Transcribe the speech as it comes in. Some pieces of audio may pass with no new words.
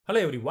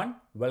Hello everyone,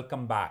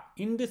 welcome back.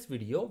 In this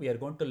video, we are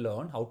going to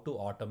learn how to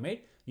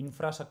automate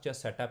infrastructure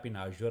setup in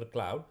Azure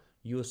Cloud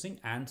using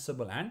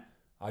Ansible and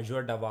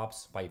Azure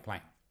DevOps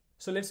pipeline.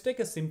 So let's take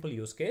a simple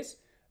use case.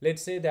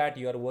 Let's say that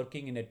you are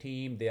working in a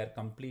team, they are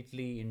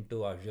completely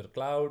into Azure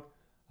Cloud.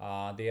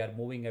 They are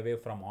moving away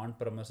from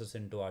on-premises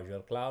into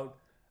Azure Cloud.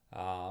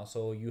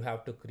 So you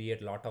have to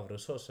create a lot of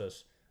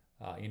resources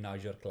in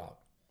Azure Cloud.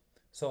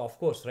 So of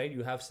course, right,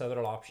 you have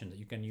several options.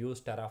 You can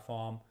use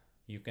Terraform,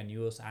 you can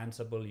use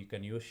Ansible, you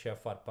can use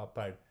Chef or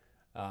Puppet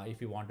if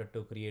you wanted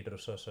to create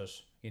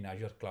resources in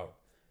Azure Cloud.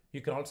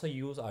 You can also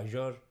use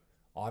Azure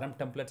RM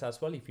templates as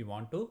well if you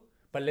want to.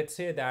 But let's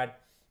say that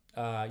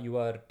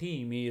your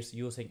team is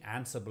using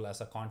Ansible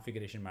as a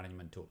configuration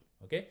management tool.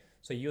 Okay,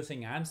 so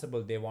using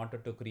Ansible, they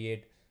wanted to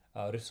create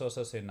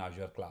resources in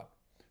Azure Cloud.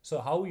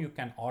 So how you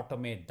can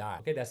automate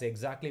that? Okay, that's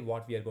exactly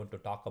what we are going to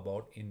talk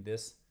about in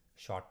this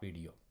short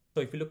video.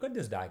 So if you look at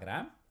this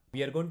diagram,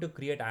 we are going to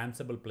create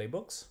Ansible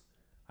playbooks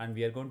and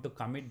we are going to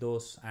commit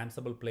those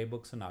Ansible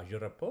playbooks in Azure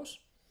repos.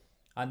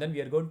 And then we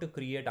are going to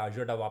create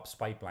Azure DevOps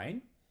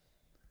pipeline.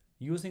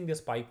 Using this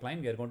pipeline,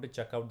 we are going to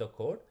check out the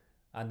code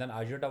and then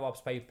Azure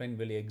DevOps pipeline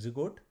will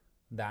execute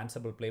the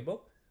Ansible playbook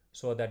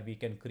so that we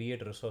can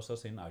create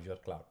resources in Azure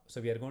Cloud. So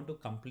we are going to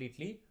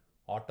completely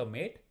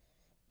automate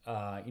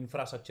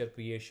infrastructure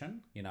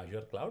creation in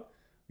Azure Cloud.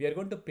 We are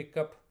going to pick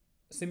up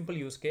simple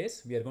use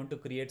case. We are going to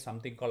create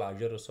something called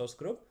Azure Resource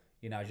Group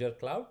in Azure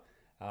Cloud.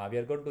 We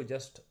are going to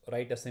just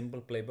write a simple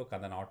playbook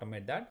and then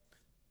automate that.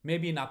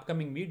 Maybe in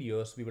upcoming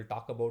videos, we will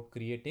talk about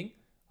creating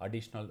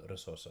additional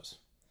resources.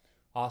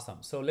 Awesome.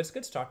 So let's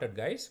get started,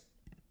 guys.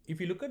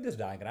 If you look at this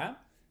diagram,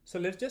 so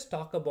let's just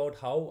talk about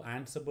how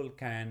Ansible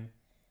can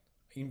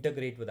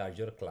integrate with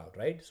Azure Cloud,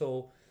 right?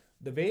 So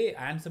the way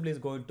Ansible is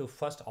going to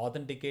first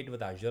authenticate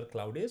with Azure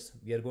Cloud is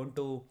we are going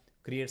to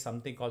create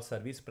something called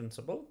service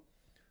principal.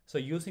 So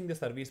using the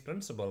service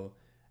principal,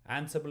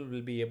 Ansible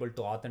will be able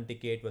to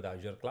authenticate with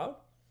Azure Cloud.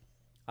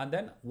 And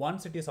then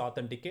once it is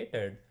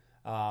authenticated,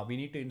 we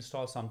need to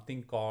install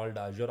something called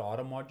Azure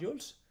Aura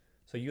modules.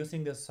 So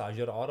using this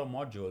Azure Aura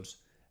modules,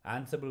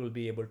 Ansible will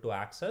be able to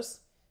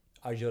access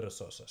Azure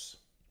resources.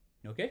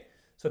 Okay,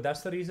 so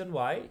that's the reason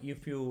why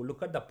if you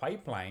look at the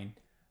pipeline,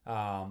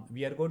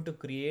 we are going to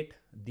create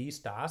these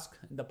tasks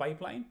in the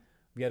pipeline.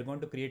 We are going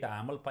to create a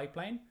YAML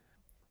pipeline.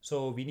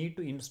 So we need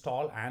to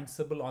install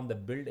Ansible on the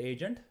build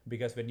agent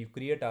because when you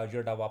create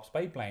Azure DevOps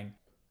pipeline,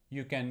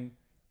 you can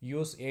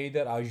use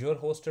either Azure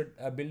hosted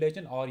build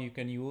agent or you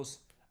can use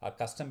a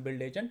custom build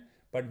agent,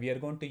 but we are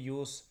going to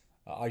use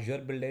Azure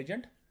build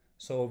agent.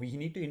 So we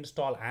need to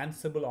install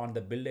Ansible on the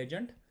build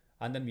agent.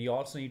 And then we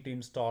also need to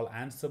install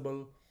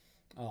Ansible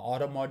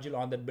Aura module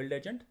on the build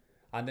agent.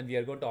 And then we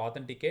are going to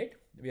authenticate.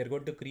 We are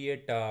going to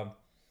create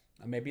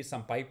maybe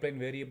some pipeline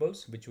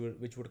variables, which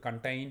would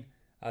contain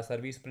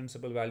service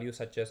principal values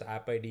such as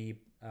app ID,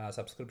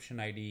 subscription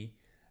ID,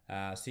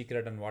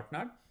 secret and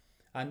whatnot.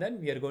 And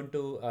then we are going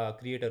to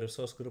create a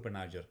resource group in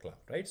Azure Cloud,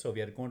 right? So we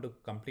are going to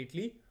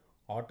completely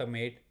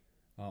automate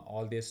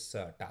all this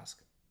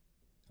task.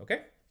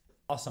 Okay,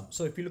 awesome.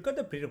 So if you look at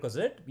the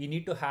prerequisite, we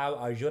need to have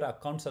Azure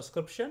account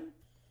subscription.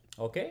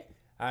 Okay,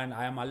 and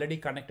I am already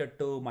connected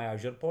to my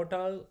Azure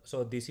portal.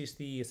 So this is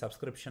the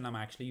subscription I'm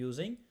actually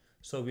using.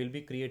 So we'll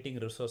be creating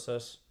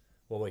resources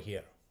over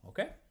here.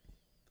 Okay.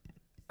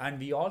 And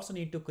we also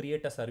need to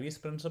create a service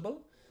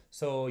principal.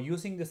 So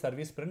using the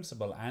service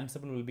principal,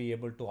 Ansible will be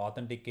able to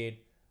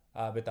authenticate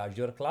with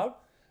Azure Cloud.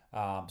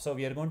 So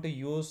we are going to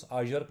use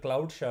Azure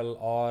Cloud Shell,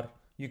 or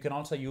you can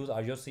also use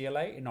Azure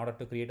CLI in order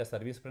to create a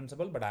service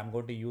principal, but I'm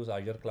going to use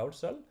Azure Cloud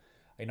Shell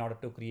in order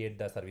to create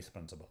the service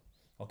principal.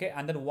 Okay,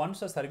 and then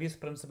once a service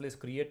principal is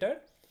created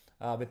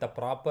with a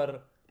proper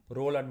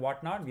role and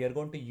whatnot, we are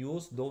going to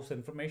use those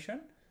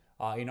information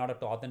in order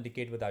to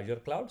authenticate with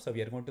Azure Cloud. So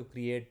we are going to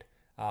create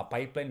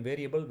pipeline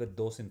variable with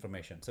those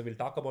information. So we'll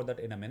talk about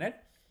that in a minute.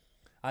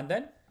 And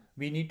then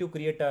we need to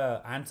create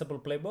a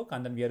Ansible playbook,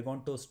 and then we are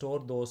going to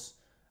store those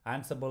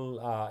Ansible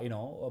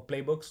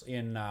playbooks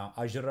in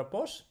Azure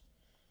repos.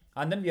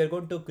 And then we are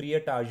going to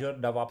create Azure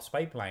DevOps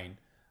pipeline.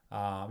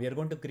 We are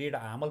going to create a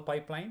YAML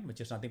pipeline, which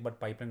is nothing but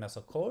pipeline as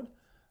a code.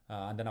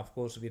 And then of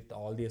course with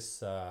all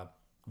these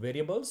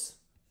variables.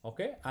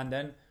 Okay, and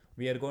then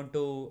we are going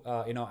to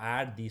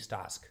add these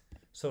tasks.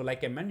 So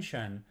like I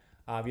mentioned,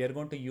 we are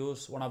going to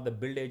use one of the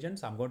build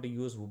agents. I'm going to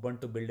use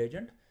Ubuntu build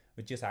agent,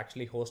 which is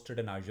actually hosted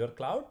in Azure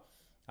Cloud.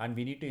 And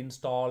we need to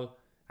install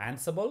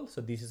Ansible. So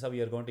this is how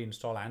we are going to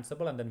install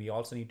Ansible. And then we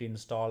also need to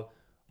install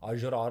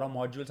Azure Aura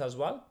modules as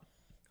well.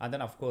 And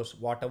then of course,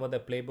 whatever the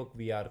playbook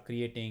we are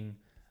creating,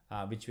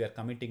 which we are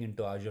committing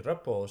into Azure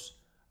repos,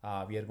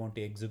 we are going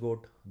to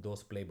execute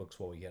those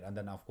playbooks over here. And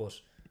then of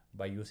course,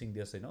 by using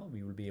this,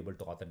 we will be able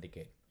to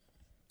authenticate.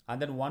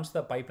 And then once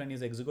the pipeline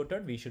is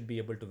executed, we should be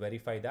able to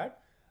verify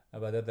that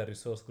whether the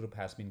resource group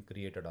has been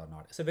created or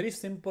not. It's a very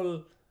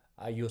simple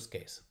use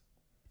case.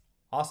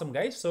 Awesome,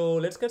 guys. So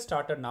let's get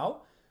started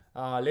now.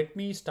 Let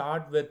me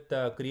start with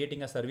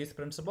creating a service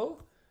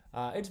principal.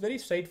 It's very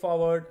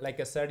straightforward. Like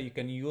I said, you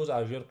can use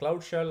Azure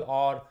Cloud Shell,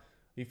 or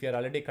if you're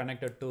already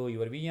connected to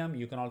your VM,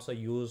 you can also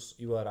use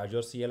your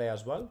Azure CLI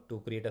as well to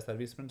create a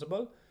service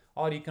principal,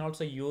 or you can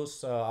also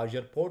use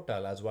Azure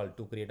Portal as well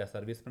to create a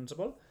service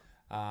principal.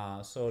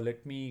 So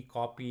let me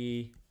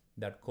copy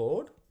that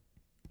code.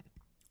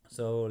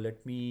 So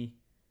let me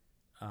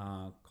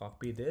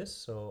copy this.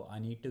 So I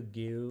need to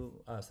give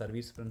a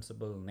service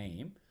principal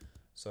name.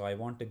 So I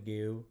want to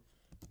give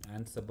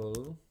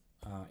Ansible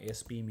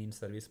SP means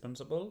service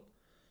principal.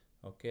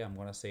 Okay, I'm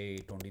gonna say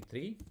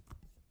 23.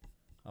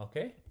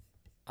 Okay,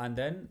 and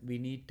then we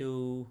need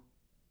to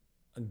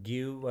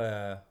give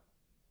a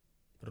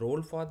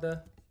role for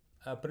the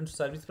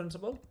service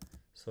principal.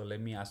 So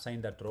let me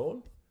assign that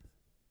role,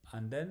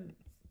 and then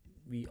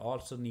we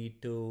also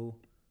need to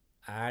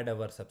add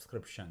our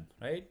subscription,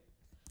 right?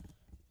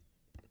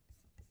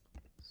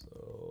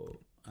 So,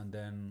 and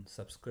then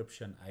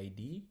subscription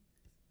ID.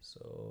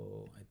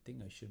 So I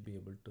think I should be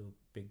able to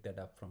pick that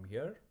up from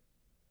here.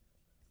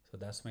 So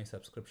that's my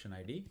subscription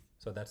ID.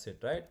 So that's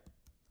it, right?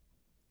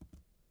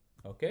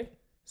 Okay.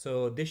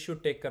 So this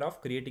should take care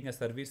of creating a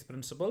service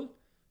principal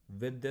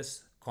with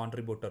this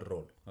contributor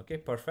role. Okay,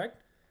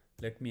 perfect.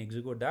 Let me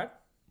execute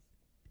that.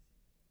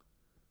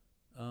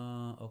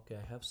 Okay,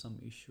 I have some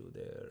issue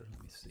there.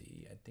 Let me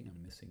see. I think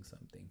I'm missing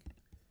something.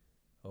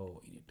 Oh,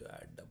 you need to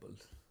add double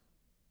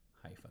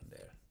hyphen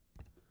there.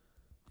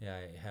 Yeah,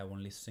 I have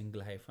only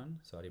single hyphen.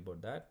 Sorry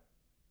about that.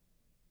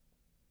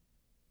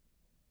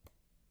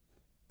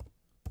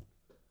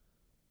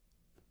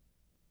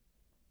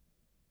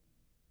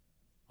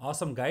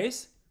 Awesome,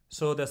 guys.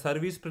 So the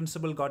service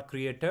principal got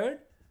created,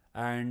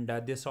 and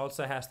this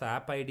also has the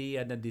app ID,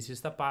 and then this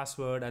is the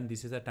password, and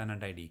this is the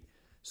tenant ID.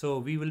 So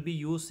we will be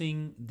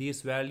using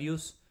these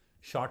values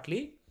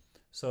shortly.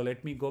 So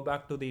let me go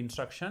back to the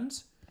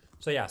instructions.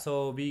 So yeah,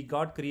 so we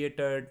got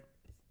created.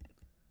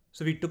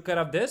 So we took care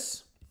of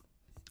this.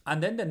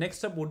 And then the next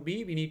step would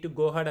be we need to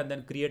go ahead and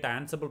then create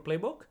an Ansible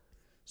playbook.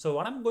 So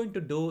what I'm going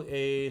to do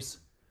is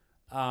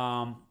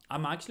I'm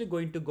actually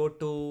going to go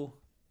to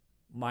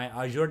my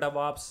Azure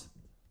DevOps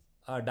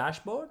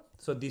dashboard.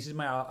 So this is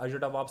my Azure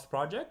DevOps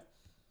project.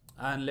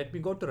 And let me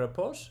go to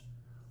repos.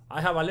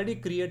 I have already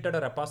created a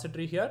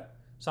repository here.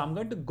 So I'm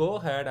going to go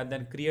ahead and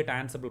then create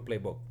an Ansible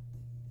playbook.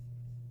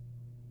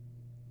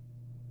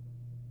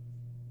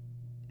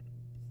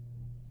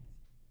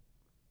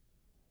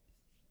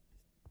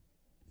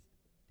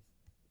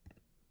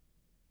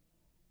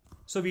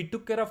 So we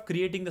took care of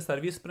creating the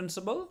service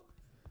principal.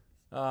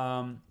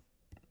 The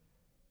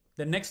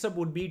next step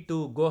would be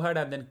to go ahead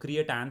and then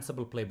create an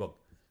Ansible playbook.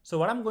 So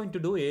what I'm going to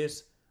do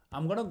is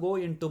I'm going to go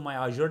into my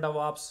Azure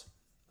DevOps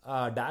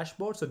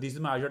dashboard. So this is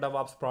my Azure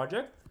DevOps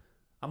project.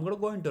 I'm going to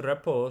go into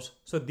repos.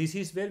 So this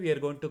is where we are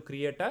going to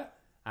create a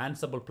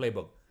Ansible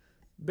playbook.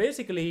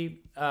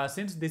 Basically,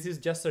 since this is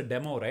just a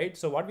demo, right?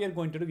 So what we are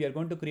going to do, we are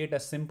going to create a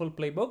simple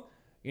playbook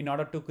in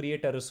order to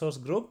create a resource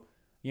group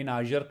in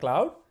Azure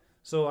Cloud.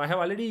 So I have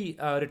already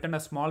written a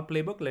small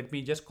playbook. Let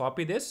me just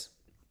copy this.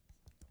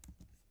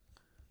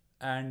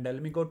 And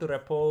let me go to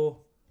repo.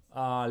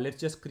 Let's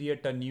just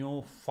create a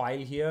new file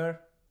here.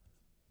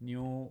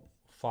 New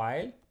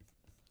file.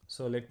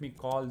 So let me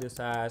call this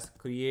as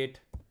create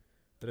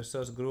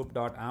resource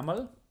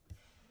group.yaml.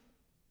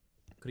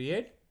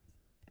 Create.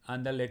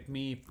 And then let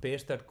me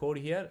paste that code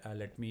here.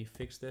 Let me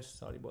fix this.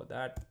 Sorry about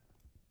that.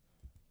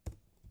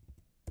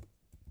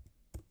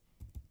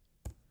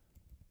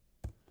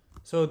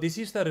 So this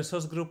is the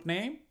resource group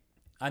name,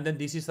 and then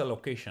this is the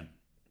location.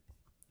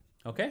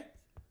 Okay.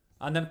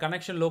 And then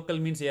connection local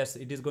means yes,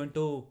 it is going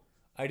to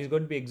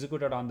be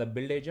executed on the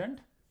build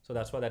agent. So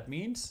that's what that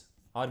means,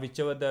 or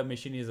whichever the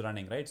machine is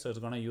running, right? So it's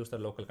going to use the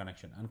local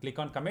connection, and click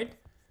on commit.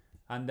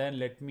 And then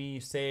let me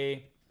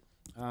say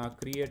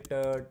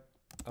created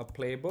a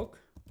playbook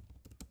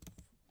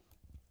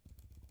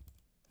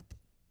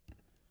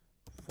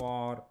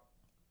for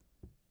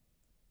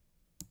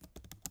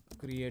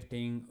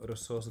creating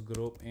resource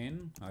group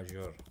in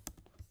Azure.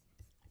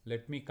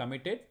 Let me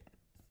commit it.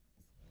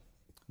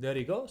 There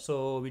you go.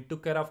 So we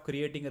took care of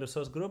creating a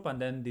resource group, and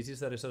then this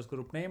is the resource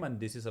group name, and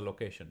this is a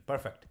location.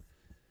 Perfect.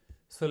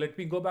 So let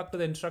me go back to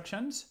the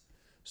instructions.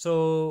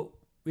 So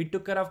we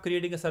took care of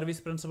creating a service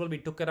principal. We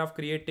took care of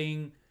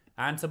creating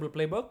Ansible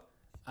playbook.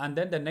 And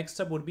then the next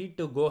step would be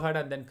to go ahead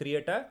and then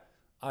create a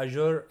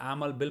Azure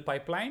YAML build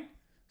pipeline.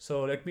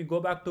 So let me go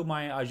back to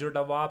my Azure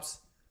DevOps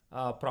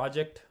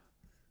project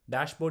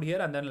dashboard here,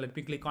 and then let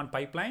me click on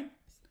pipeline.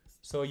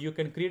 So you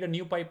can create a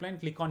new pipeline,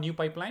 click on new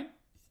pipeline.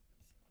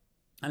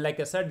 And like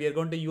I said, we are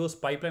going to use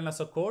pipeline as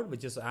a code,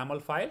 which is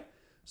YAML file.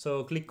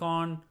 So click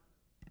on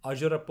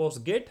Azure repos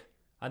git,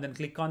 and then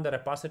click on the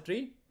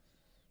repository.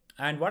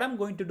 And what I'm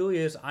going to do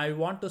is I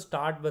want to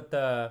start with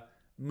the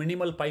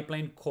minimal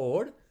pipeline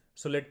code.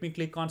 So let me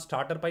click on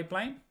starter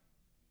pipeline.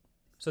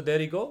 So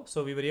there you go.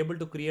 So we were able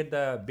to create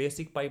the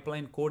basic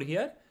pipeline code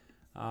here.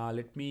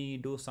 Let me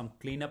do some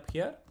cleanup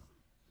here.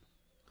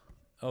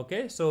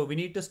 Okay, so we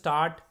need to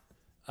start,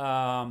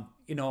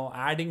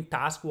 adding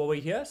task over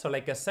here. So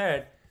like I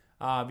said,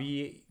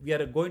 we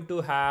are going to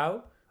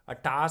have a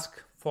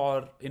task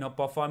for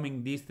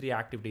performing these three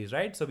activities,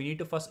 right? So we need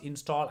to first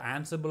install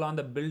Ansible on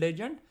the build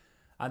agent,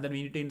 and then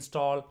we need to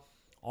install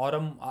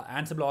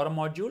Ansible Aurum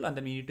module, and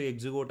then we need to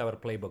execute our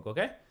playbook.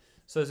 Okay,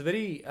 so it's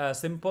very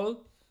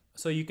simple.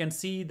 So you can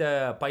see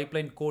the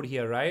pipeline code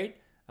here, right?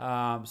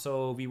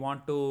 So we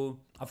want to,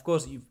 of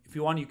course, if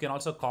you want, you can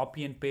also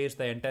copy and paste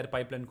the entire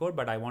pipeline code,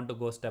 but I want to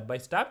go step by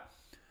step,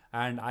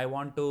 and I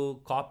want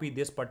to copy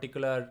this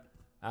particular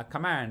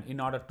command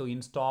in order to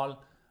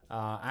install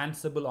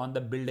Ansible on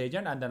the build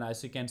agent. And then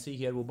as you can see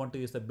here, Ubuntu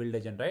is the build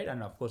agent, right?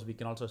 And of course we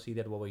can also see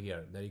that over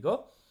here. There you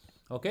go.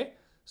 Okay,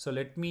 so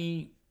let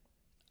me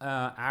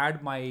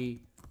add my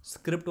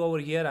script over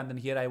here, and then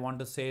here I want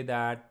to say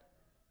that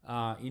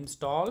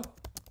install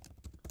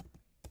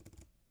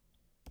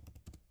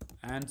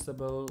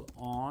Ansible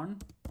on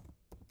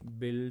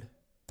build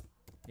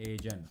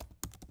agent.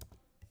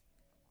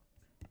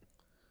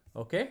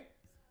 Okay,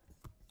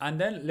 and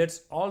then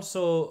let's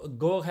also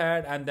go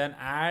ahead and then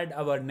add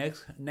our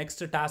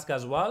next task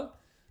as well.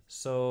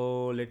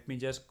 So let me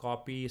just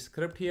copy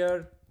script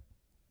here.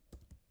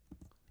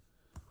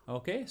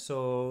 Okay,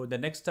 so the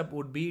next step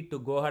would be to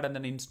go ahead and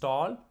then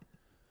install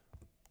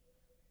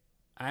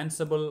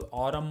Ansible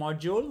Aurum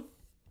module.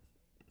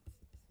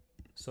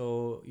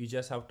 So you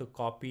just have to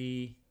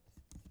copy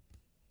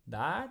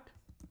that,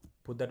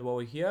 put that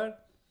over here.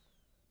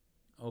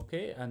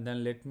 Okay, and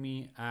then let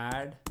me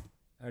add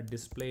a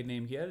display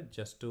name here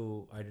just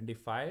to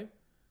identify.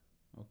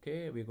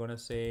 Okay, we're gonna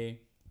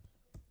say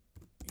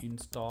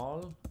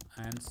install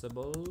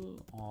Ansible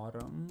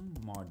Aurum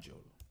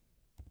module.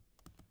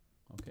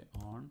 Okay,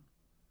 on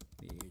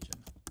the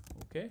agent.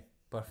 Okay,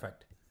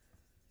 perfect.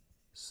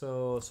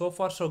 So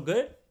far so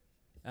good.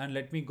 And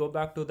let me go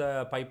back to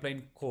the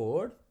pipeline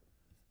code.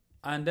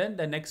 And then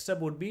the next step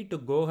would be to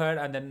go ahead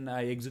and then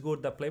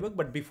execute the playbook.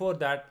 But before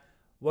that,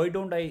 why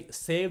don't I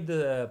save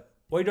the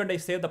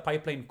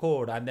pipeline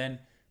code and then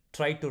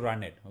try to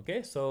run it?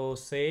 Okay, so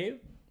save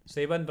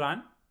and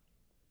run.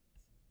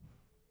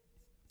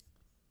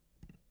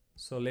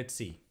 So let's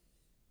see.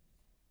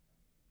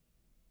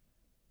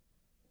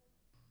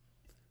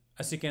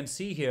 As you can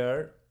see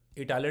here,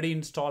 it already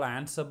installed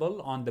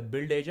Ansible on the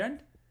build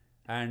agent,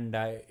 and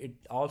it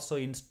also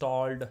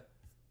installed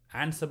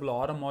Ansible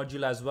Aurum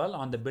module as well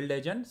on the build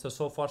agent.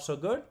 So far so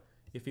good.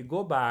 If you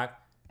go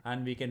back,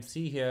 and we can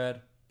see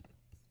here,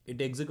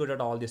 it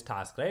executed all these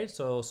tasks, right?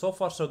 So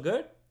far so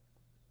good.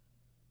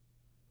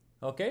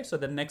 Okay, so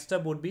the next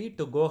step would be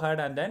to go ahead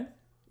and then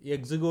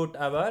execute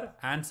our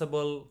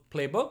Ansible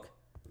playbook.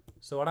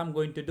 So what I'm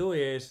going to do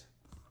is,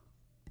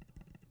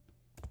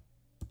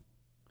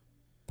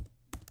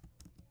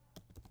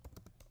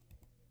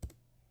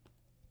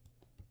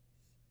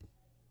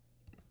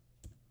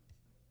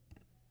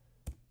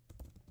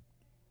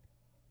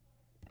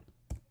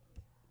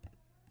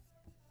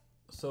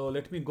 so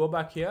let me go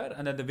back here,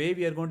 and then the way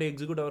we are going to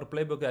execute our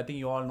playbook, I think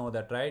you all know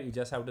that, right? You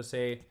just have to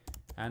say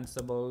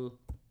Ansible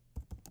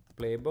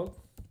playbook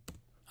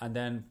and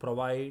then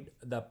provide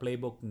the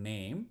playbook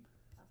name.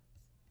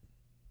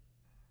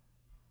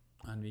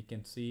 And we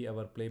can see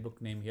our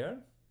playbook name here.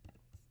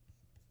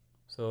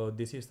 So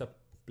this is the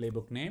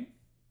playbook name.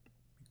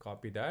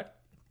 Copy that.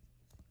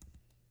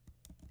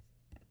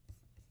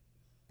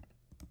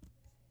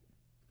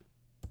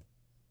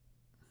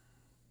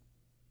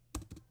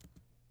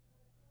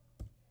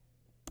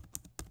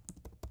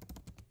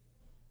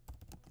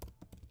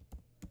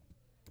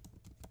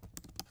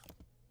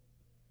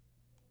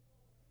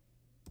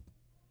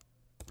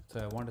 So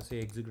I want to say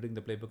executing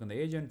the playbook on the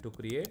agent to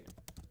create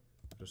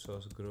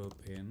resource group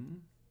in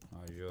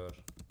Azure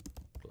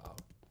Cloud.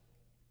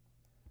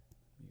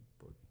 We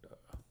put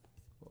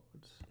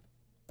codes.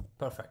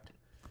 Perfect.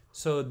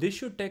 So this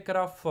should take care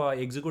of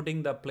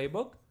executing the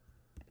playbook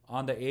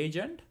on the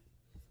agent.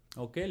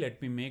 Okay,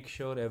 let me make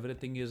sure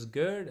everything is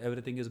good.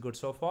 Everything is good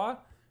so far.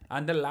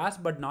 And the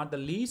last but not the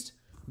least,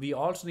 we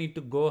also need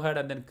to go ahead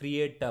and then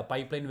create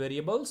pipeline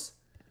variables.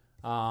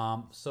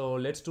 So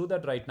let's do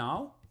that right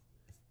now.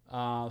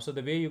 So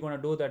the way you're going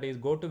to do that is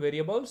go to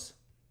variables,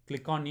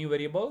 click on new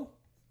variable.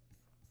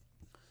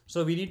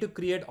 So we need to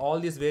create all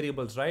these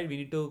variables, right? We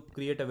need to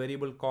create a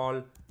variable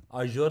called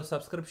Azure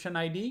subscription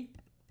ID.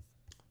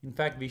 In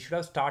fact, we should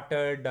have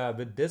started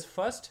with this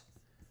first.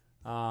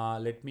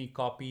 Let me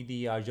copy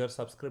the Azure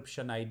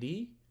subscription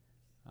ID.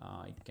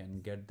 I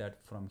can get that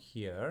from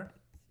here.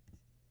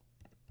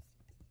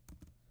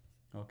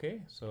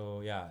 Okay,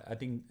 so yeah, I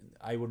think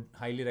I would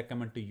highly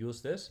recommend to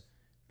use this.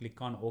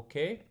 Click on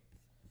OK.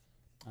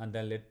 And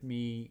then let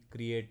me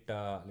create,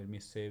 let me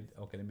save.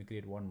 Okay, let me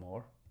create one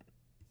more.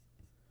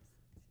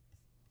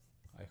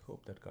 I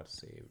hope that got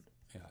saved.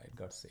 Yeah, it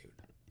got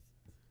saved.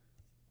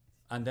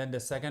 And then the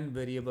second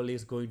variable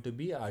is going to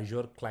be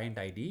Azure client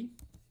ID.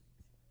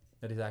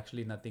 That is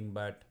actually nothing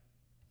but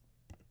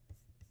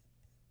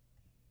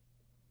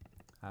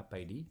app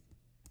ID.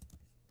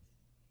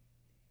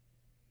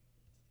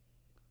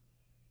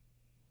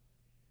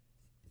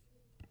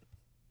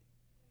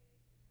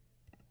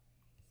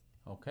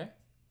 Okay.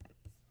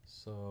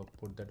 So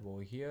put that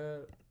over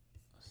here,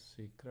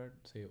 secret,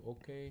 say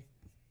okay.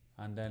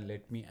 And then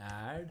let me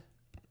add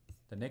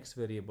the next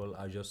variable,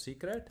 Azure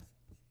secret.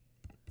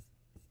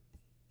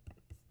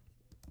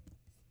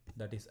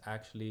 That is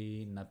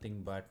actually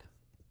nothing but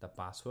the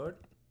password.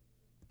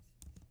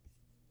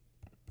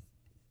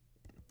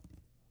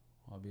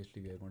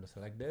 Obviously, we are going to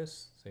select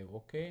this, say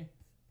OK,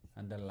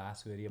 and the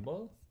last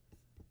variable,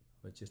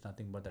 which is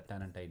nothing but the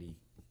tenant ID.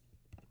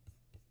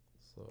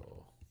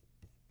 So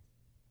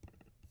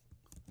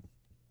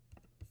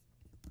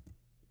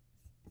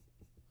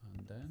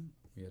and then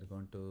we are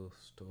going to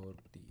store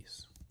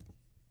these.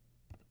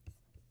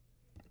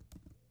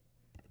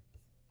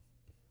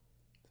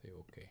 Say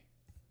OK.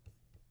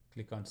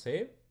 Click on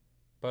save.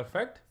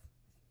 Perfect.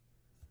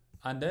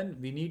 And then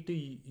we need to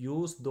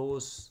use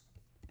those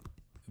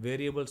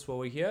variables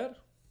over here.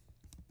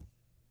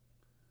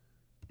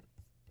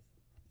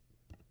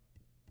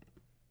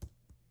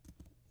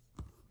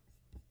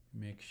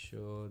 Make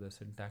sure the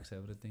syntax,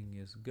 everything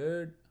is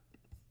good.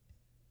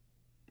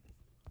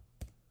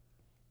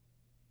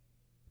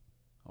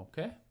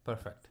 Okay,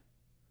 perfect.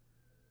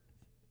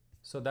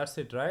 So that's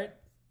it, right?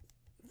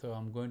 So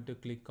I'm going to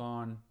click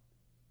on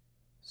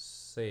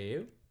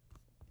save,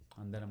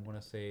 and then I'm going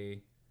to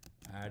say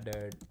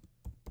added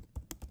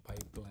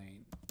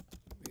pipeline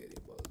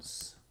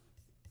variables.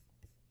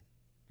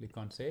 Click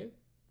on save.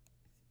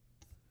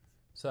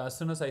 So as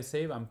soon as I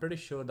save, I'm pretty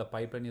sure the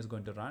pipeline is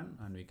going to run,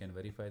 and we can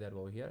verify that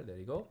over here. There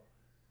you go.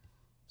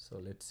 So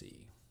let's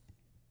see.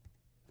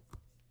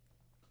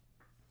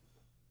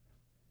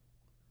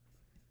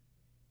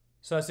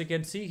 So as you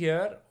can see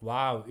here,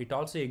 wow, it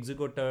also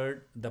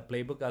executed the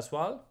playbook as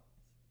well.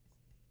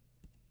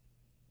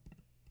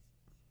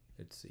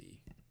 Let's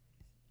see.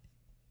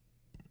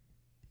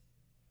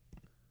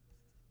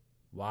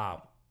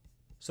 Wow.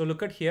 So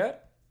look at here.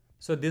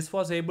 So this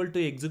was able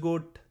to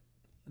execute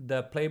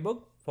the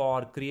playbook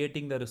for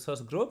creating the resource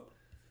group.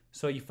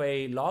 So if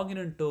I log in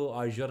into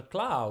Azure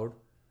Cloud,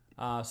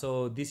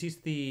 so this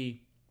is the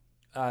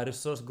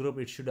resource group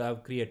it should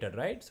have created,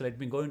 right? So let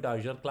me go into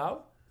Azure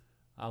Cloud,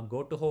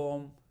 go to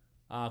home,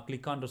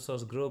 click on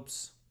resource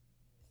groups,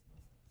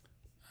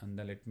 and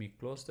then let me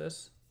close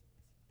this.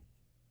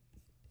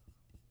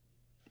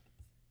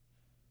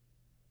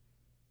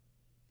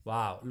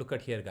 Wow, look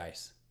at here,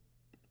 guys,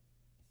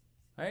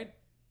 right?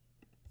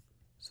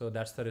 So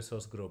that's the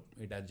resource group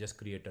it has just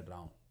created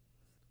now.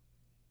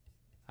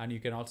 And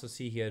you can also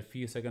see here a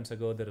few seconds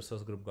ago, the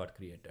resource group got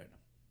created.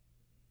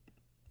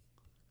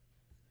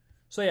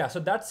 So yeah,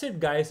 so that's it,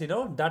 guys.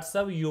 That's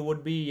how you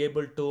would be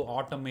able to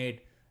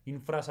automate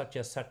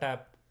infrastructure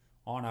setup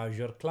on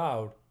Azure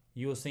Cloud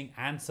using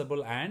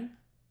Ansible and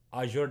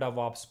Azure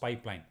DevOps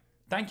pipeline.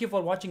 Thank you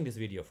for watching this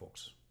video,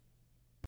 folks.